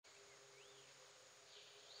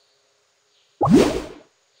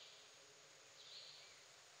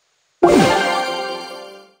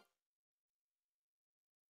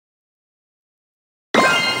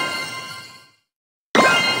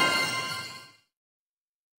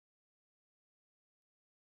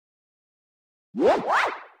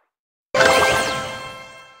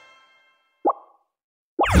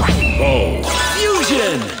Oh,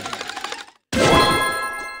 fusion!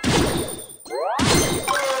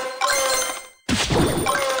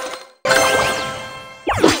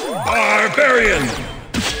 Barbarian!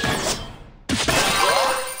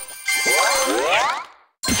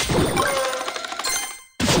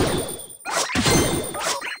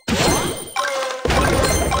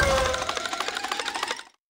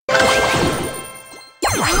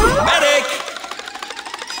 Medic!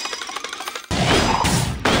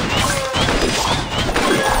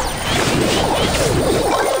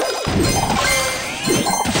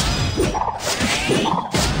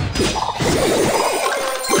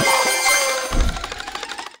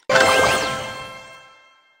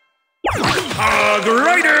 Hog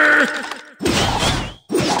Rider!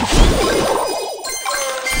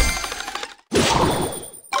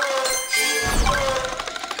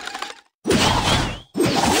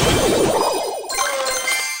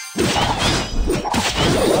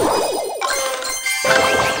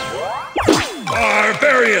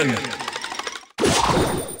 Barbarian!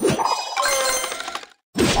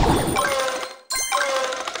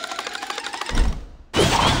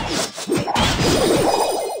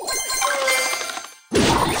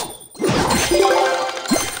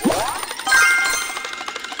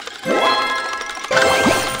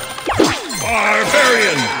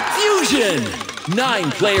 Barbarian! Fusion!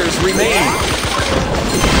 9 players remain.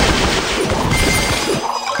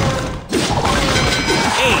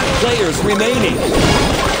 8 players remaining.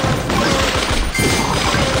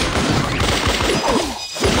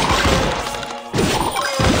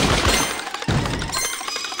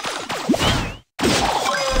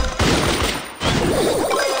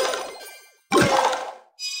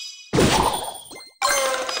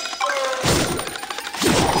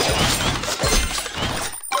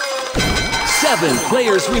 Seven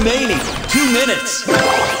players remaining. 2 minutes.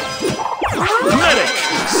 Medic!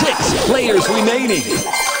 6 players remaining.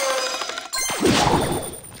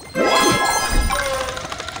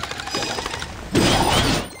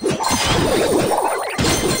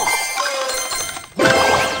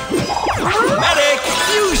 Medic!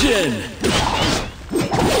 Fusion!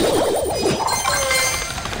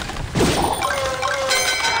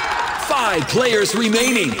 Five players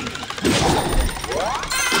remaining.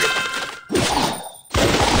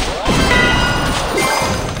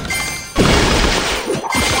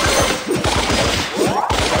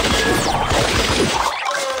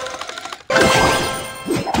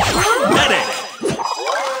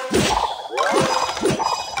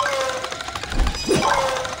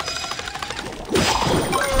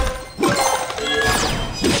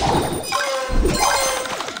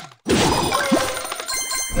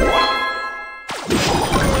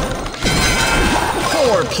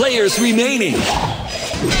 Players remaining.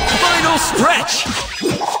 Final stretch.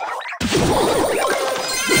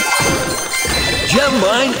 Gem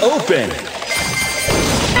mine open.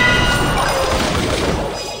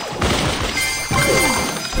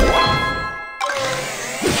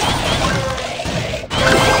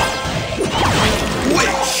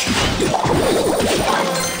 Witch.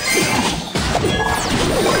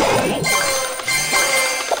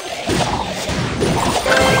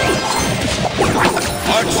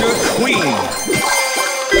 Archer Queen.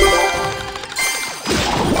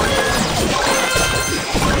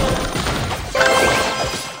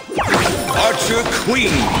 Archer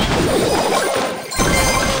Queen.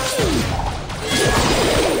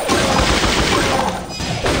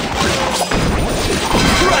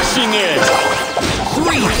 Crushing it.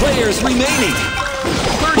 3 players remaining.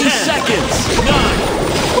 30 seconds. 9,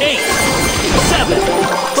 8, 7,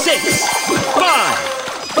 6, 5,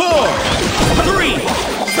 4, 3,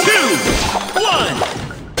 2, 1.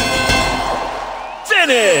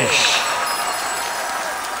 Finish!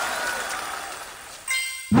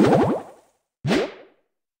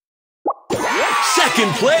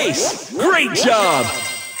 Second place! Great job!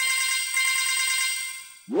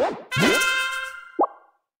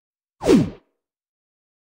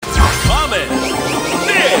 Comet!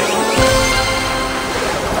 Nick!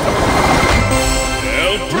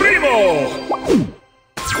 El Primo!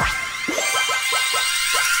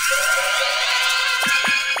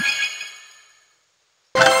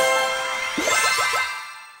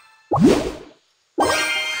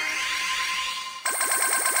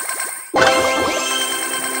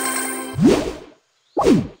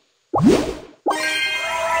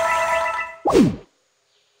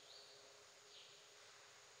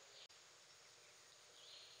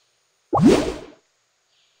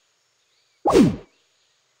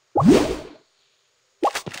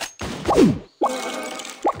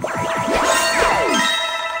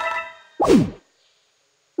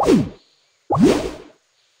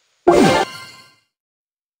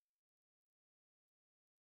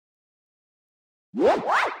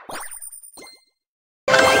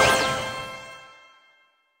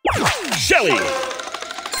 Shelly.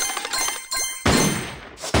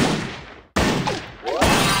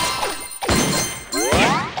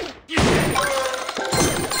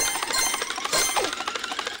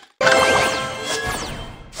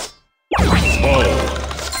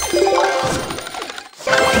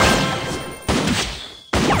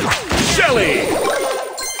 Shelly.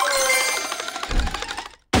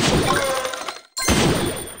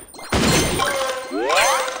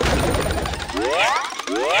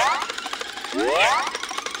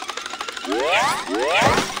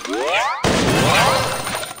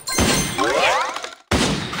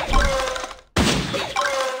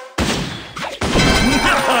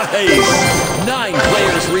 Nice! 9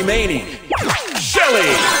 players remaining.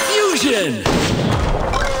 Shelly! Fusion!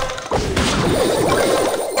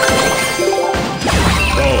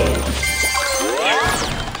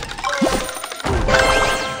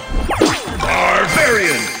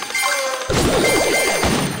 Barbarian!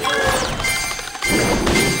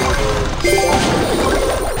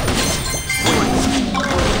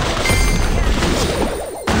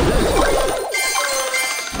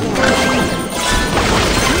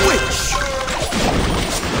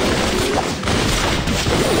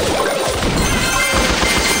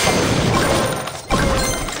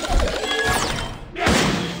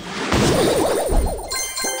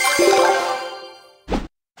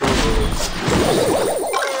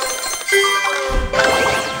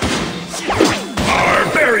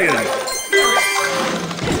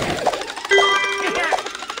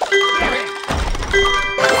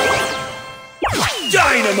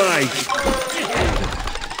 Dynamite!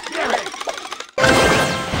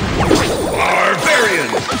 Barbarian!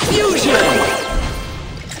 Fusion!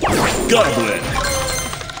 Goblin!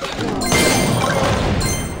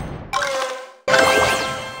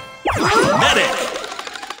 Medic!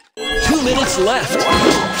 2 minutes left!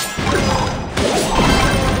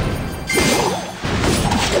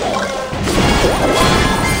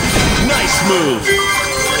 Nice move!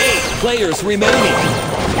 8 players remaining!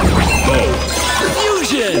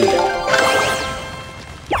 Fusion!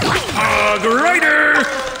 Hog Rider!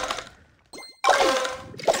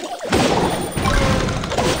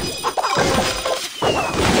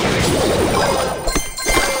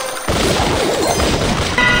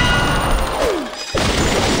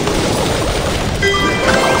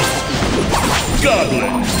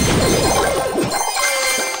 Goblin!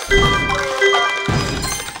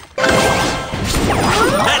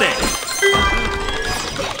 Medic!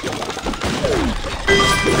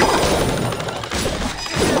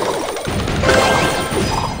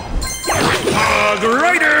 Hog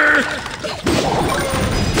Rider!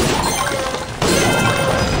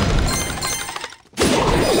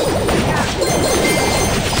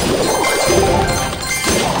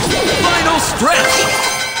 Final stretch!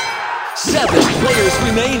 7 players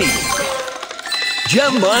remaining.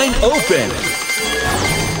 Gem mine open.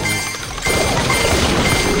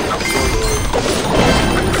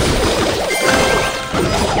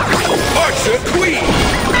 Archer Queen.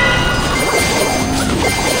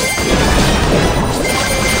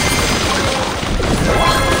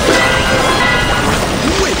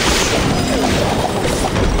 Witch.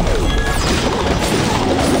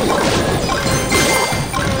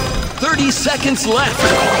 30 seconds left.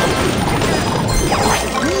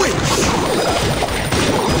 Witch.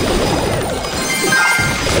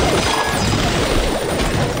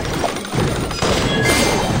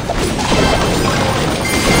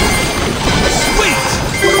 Sweet.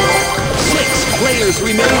 6 players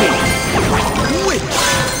remaining. Witch.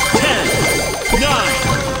 10, 9,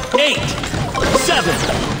 8, 7,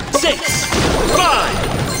 6, 5,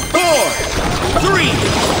 4, 3,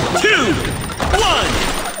 2, 1.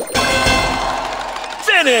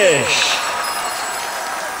 Finish!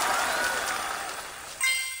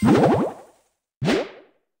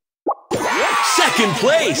 Second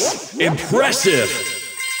place! Impressive!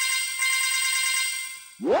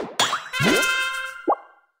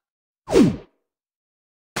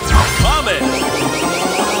 Comet!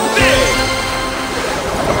 Big!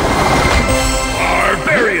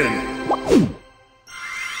 Barbarian!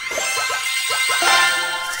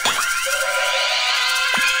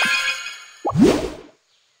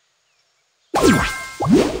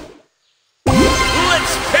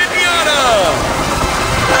 Let's Pinata!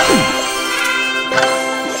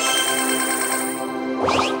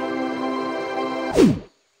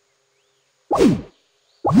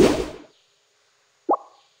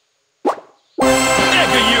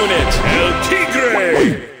 Mega Unit! El Tigre!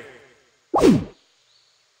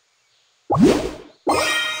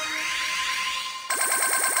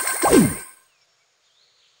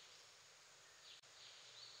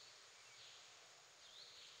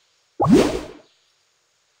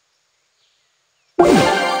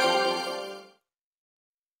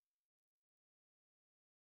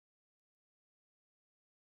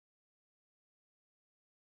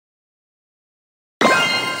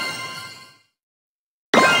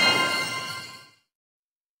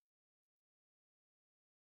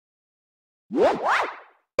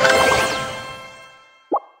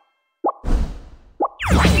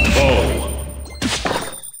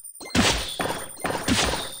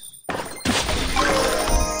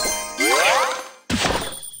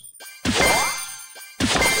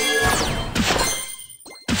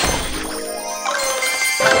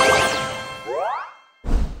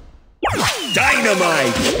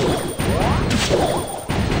 Dynamite!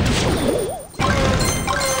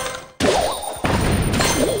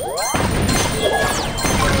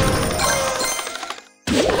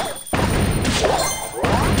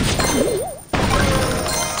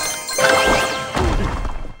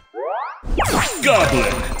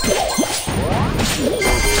 Goblin!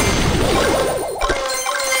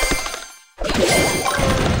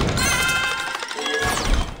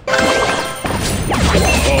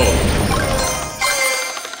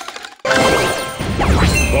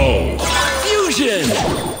 Fusion!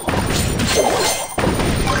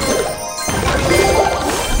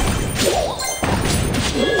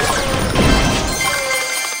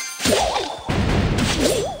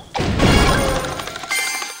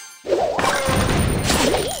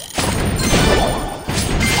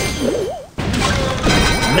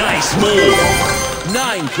 Nice move!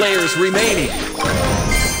 9 players remaining.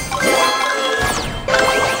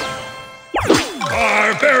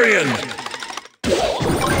 Barbarian!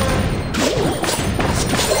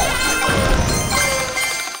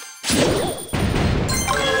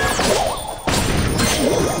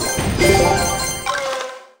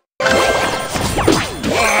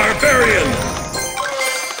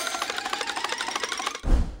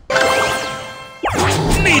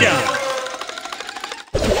 Nita!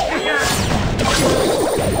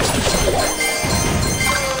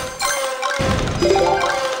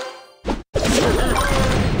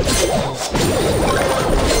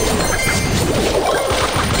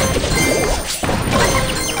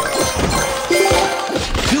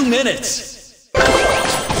 2 minutes!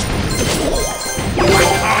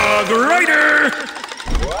 Grider!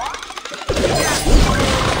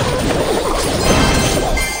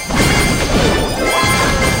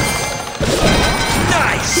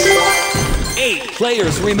 Nice! 8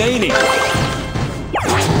 players remaining.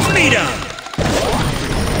 Nita!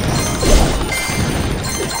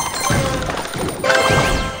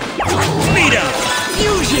 Nita!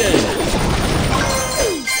 Fusion!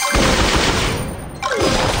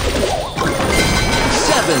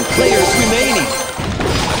 7 players remaining.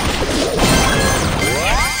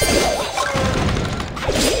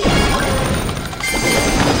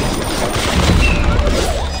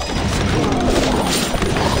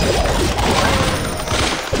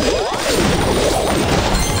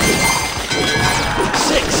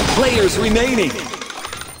 Players remaining.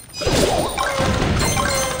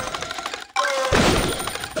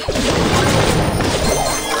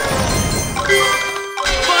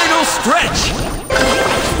 Final stretch.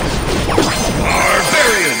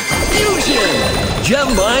 Barbarian. Fusion. Gem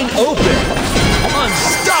mine open.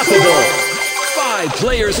 Unstoppable. 5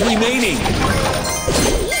 players remaining.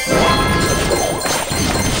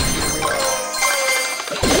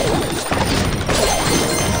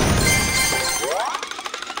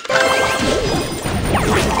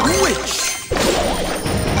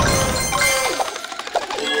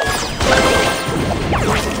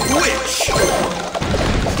 Witch!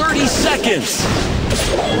 30 seconds!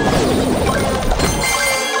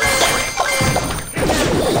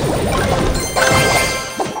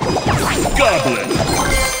 Goblin!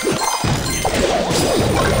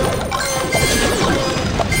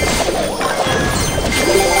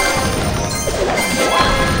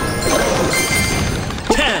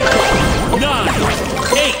 Ten, 9,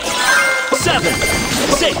 8, 7,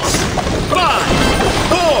 6, 5,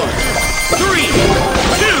 4, 3,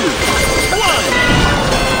 2, 1.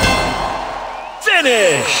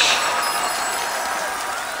 Finish!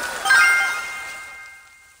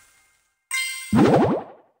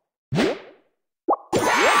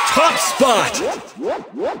 Top spot!